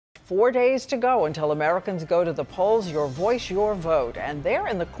4 days to go until Americans go to the polls. Your voice, your vote. And there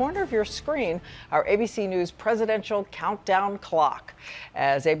in the corner of your screen, our ABC News presidential countdown clock.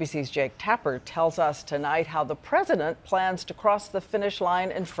 As ABC's Jake Tapper tells us tonight how the president plans to cross the finish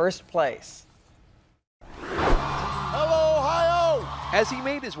line in first place. Hello, Ohio! As he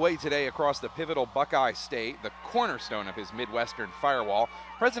made his way today across the pivotal Buckeye State, the cornerstone of his Midwestern firewall,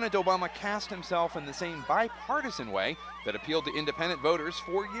 President Obama cast himself in the same bipartisan way that appealed to independent voters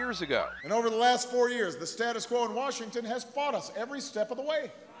 4 years ago. And over the last 4 years, the status quo in Washington has fought us every step of the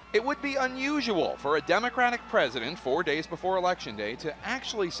way. It would be unusual for a Democratic president 4 days before Election Day to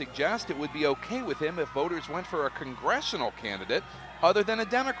actually suggest it would be okay with him if voters went for a congressional candidate other than a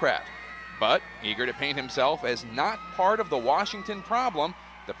Democrat. But, eager to paint himself as not part of the Washington problem,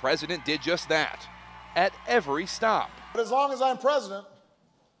 the president did just that, at every stop. But as long as I'm president,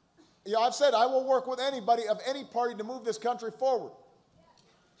 I've said I will work with anybody of any party to move this country forward.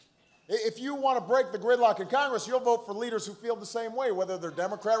 If you want to break the gridlock in Congress, you'll vote for leaders who feel the same way, whether they're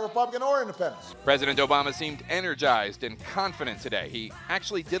Democrat, Republican, or independents. President Obama seemed energized and confident today. He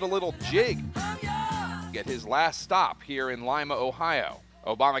actually did a little jig at his last stop here in Lima, Ohio.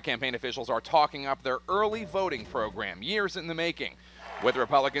 Obama campaign officials are talking up their early voting program, years in the making. With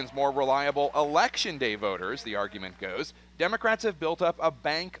Republicans more reliable Election Day voters, the argument goes, Democrats have built up a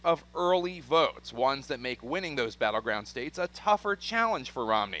bank of early votes, ones that make winning those battleground states a tougher challenge for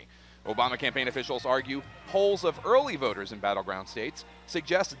Romney. Obama campaign officials argue polls of early voters in battleground states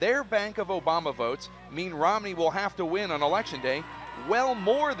suggest their bank of Obama votes mean Romney will have to win on Election Day well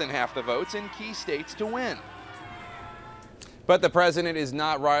more than half the votes in key states to win. But the president is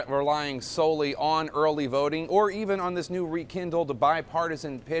not relying solely on early voting or even on this new rekindled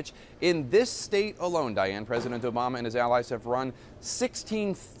bipartisan pitch. In this state alone, Diane, President Obama and his allies have run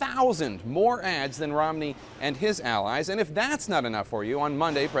 16,000 more ads than Romney and his allies. And if that's not enough for you, on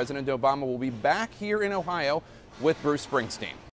Monday, President Obama will be back here in Ohio with Bruce Springsteen.